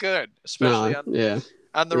look good, especially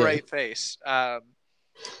on the right face.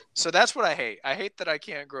 So that's what I hate. I hate that I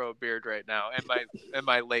can't grow a beard right now in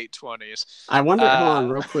my late 20s. I wonder, hold on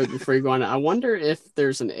real quick before you go on. I wonder if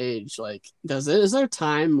there's an age, like, is there a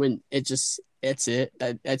time when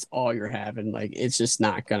that's all you're having? Like, it's just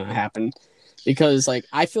not going to happen, because like,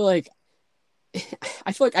 I feel like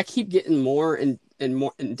I keep getting more and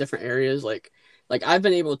more in different areas. Like I've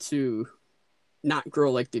been able to not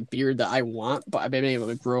grow like the beard that I want, but I've been able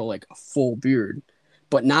to grow like a full beard,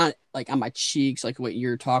 but not like on my cheeks, like what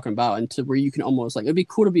you're talking about, and to where you can almost, like, it'd be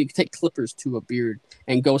cool to take clippers to a beard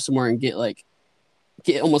and go somewhere and get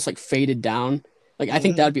almost like faded down. Like, I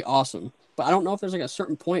think that'd be awesome, but I don't know if there's like a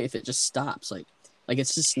certain point if it just stops. Like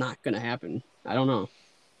it's just not going to happen. I don't know.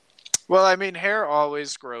 Well, I mean, hair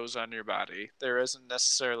always grows on your body. There isn't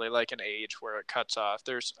necessarily like an age where it cuts off.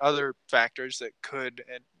 There's other factors that could,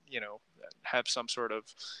 and have some sort of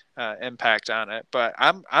impact on it. But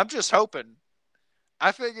I'm just hoping.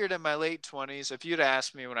 I figured in my late 20s, if you'd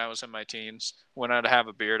asked me when I was in my teens when I'd have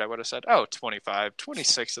a beard, I would have said, 25,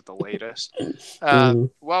 26 at the latest.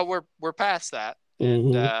 Well, we're past that,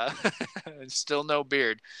 and still no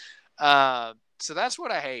beard. So that's what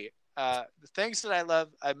I hate. The things that I love,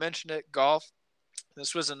 I mentioned it, golf.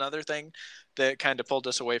 This was another thing that kind of pulled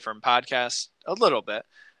us away from podcasts a little bit.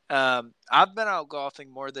 I've been out golfing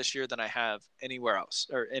more this year than I have anywhere else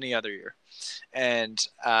or any other year. And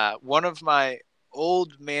one of my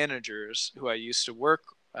old managers who I used to work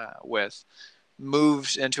with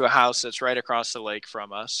moved into a house that's right across the lake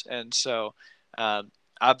from us. And so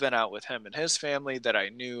I've been out with him and his family that I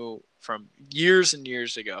knew from years and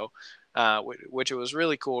years ago, which it was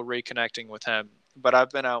really cool reconnecting with him. But I've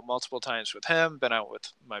been out multiple times with him, been out with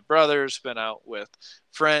my brothers, been out with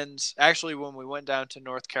friends. Actually, when we went down to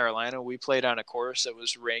North Carolina, we played on a course that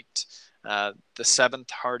was ranked the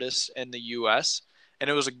 7th hardest in the U.S., and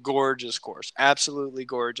it was a gorgeous course, absolutely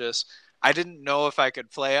gorgeous. I didn't know if I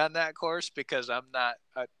could play on that course because I'm not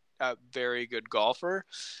a very good golfer.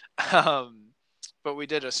 Um, but we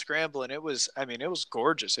did a scramble, and it was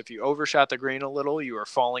gorgeous. If you overshot the green a little, you were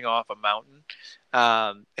falling off a mountain.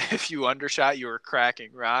 If you undershot, you were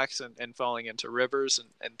cracking rocks and falling into rivers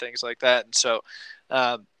and things like that. And so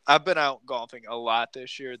I've been out golfing a lot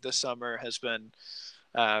this year. This summer has been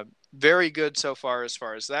very good so far as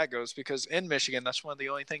that goes, because in Michigan, that's one of the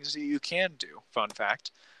only things that you can do. Fun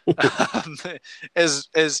fact.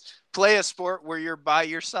 is play a sport where you're by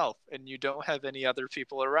yourself and you don't have any other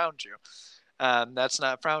people around you. That's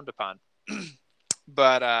not frowned upon.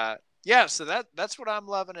 But yeah, so that's what I'm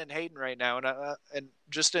loving and hating right now, and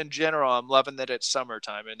just in general, I'm loving that it's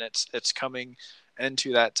summertime and it's coming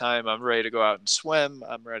into that time. I'm ready to go out and swim.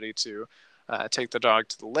 I'm ready to take the dog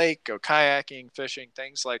to the lake, go kayaking, fishing,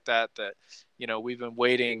 things like that. That we've been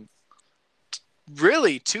waiting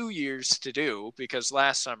really 2 years to do, because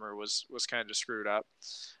last summer was kind of screwed up.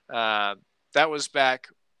 That was back.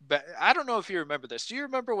 I don't know if you remember this. Do you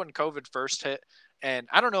remember when COVID first hit? And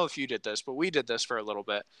I don't know if you did this, but we did this for a little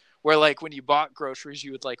bit, where like when you bought groceries,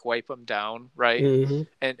 you would like wipe them down, right?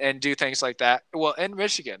 Mm-hmm. And do things like that. Well, in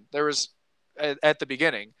Michigan, there was at the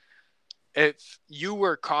beginning, if you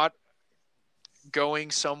were caught going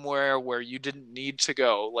somewhere where you didn't need to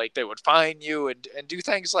go, like they would fine you and do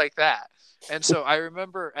things like that. And so I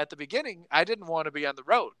remember at the beginning, I didn't want to be on the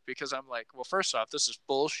road because I'm like, well, first off, this is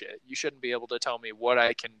bullshit. You shouldn't be able to tell me what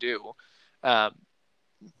I can do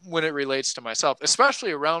when it relates to myself,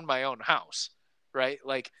 especially around my own house, right?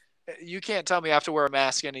 Like, you can't tell me I have to wear a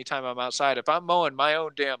mask anytime I'm outside. If I'm mowing my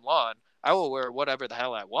own damn lawn, I will wear whatever the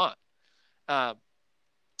hell I want.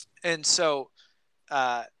 And so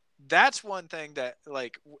that's one thing that,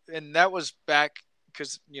 like, and that was back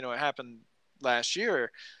because, it happened last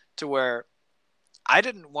year, to where I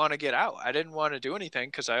didn't want to get out. I didn't want to do anything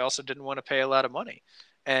because I also didn't want to pay a lot of money.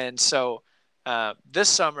 And so this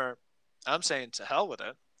summer, I'm saying to hell with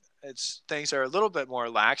it. Things are a little bit more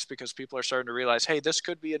lax because people are starting to realize, hey, this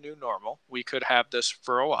could be a new normal. We could have this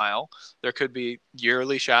for a while. There could be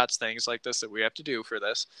yearly shots, things like this that we have to do for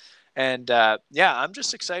this. And yeah, I'm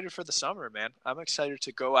just excited for the summer, man. I'm excited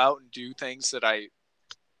to go out and do things that I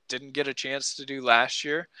didn't get a chance to do last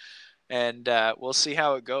year. And we'll see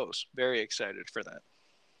how it goes. Very excited for that.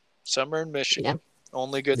 Summer in Michigan. Yeah.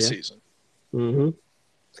 Only good season. Mm-hmm.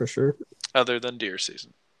 For sure. Other than deer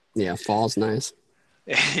season. Yeah, fall's nice.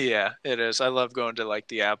 Yeah, it is. I love going to like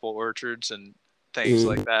the apple orchards and things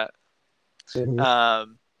like that.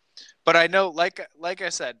 Mm-hmm. But I know, like I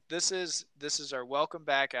said, this is our welcome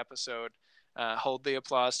back episode. Hold the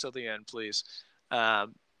applause till the end, please.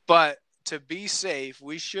 But to be safe,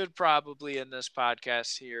 we should probably end this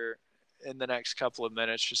podcast here in the next couple of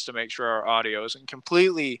minutes, just to make sure our audio isn't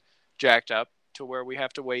completely jacked up to where we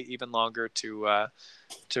have to wait even longer to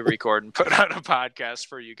record and put on a podcast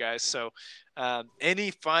for you guys. So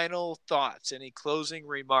any final thoughts, any closing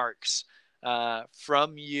remarks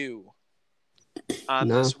from you on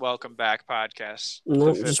this welcome back podcast, the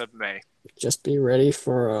 5th of May? Just be ready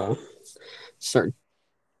for certain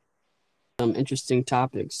interesting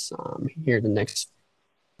topics here the next,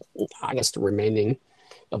 I guess, the remaining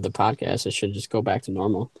of the podcast. It should just go back to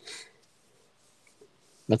normal.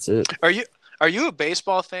 That's it. Are you a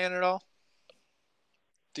baseball fan at all?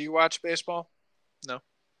 Do you watch baseball? No.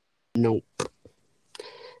 Nope.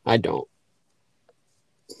 I don't.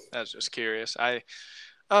 I was just curious. I'm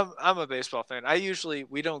a baseball fan.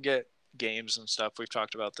 We don't get games and stuff. We've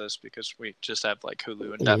talked about this because we just have like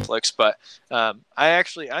Hulu and Netflix. But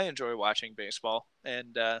I enjoy watching baseball,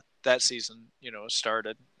 and that season,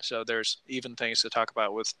 started. So there's even things to talk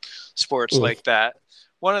about with sports like that.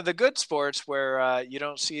 One of the good sports where you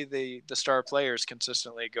don't see the star players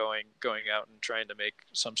consistently going out and trying to make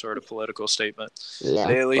some sort of political statement. Yeah,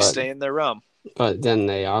 they at least stay in their realm. But then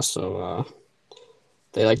they also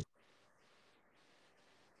they like.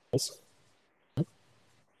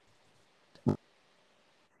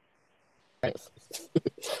 Right.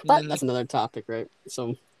 But that's another topic, right?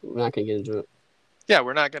 So we're not going to get into it. Yeah,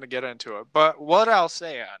 we're not going to get into it. But what I'll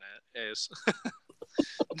say on it is,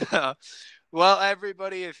 well,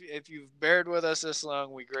 everybody, if you've bared with us this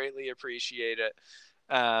long, we greatly appreciate it.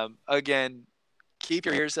 Again, keep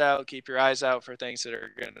your ears out, keep your eyes out for things that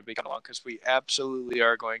are going to be coming along, because we absolutely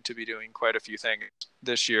are going to be doing quite a few things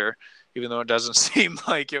this year, even though it doesn't seem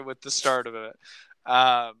like it with the start of it.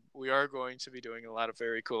 We are going to be doing a lot of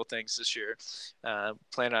very cool things this year.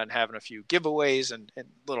 Plan on having a few giveaways and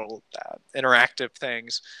little interactive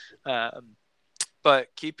things.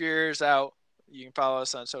 But keep your ears out. You can follow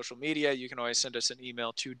us on social media. You can always send us an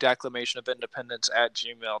email to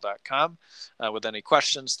declamationofindependence@gmail.com with any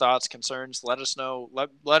questions, thoughts, concerns. Let us know.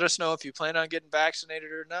 Let us know if you plan on getting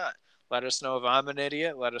vaccinated or not. Let us know if I'm an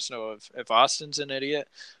idiot. Let us know if Austin's an idiot.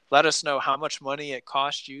 Let us know how much money it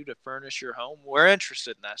cost you to furnish your home. We're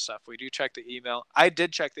interested in that stuff. We do check the email. I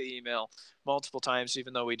did check the email multiple times,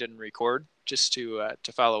 even though we didn't record, just to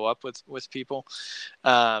follow up with people.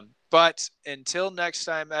 But until next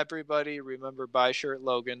time, everybody, remember, buy shirt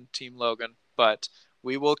Logan, Team Logan. But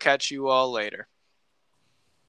we will catch you all later.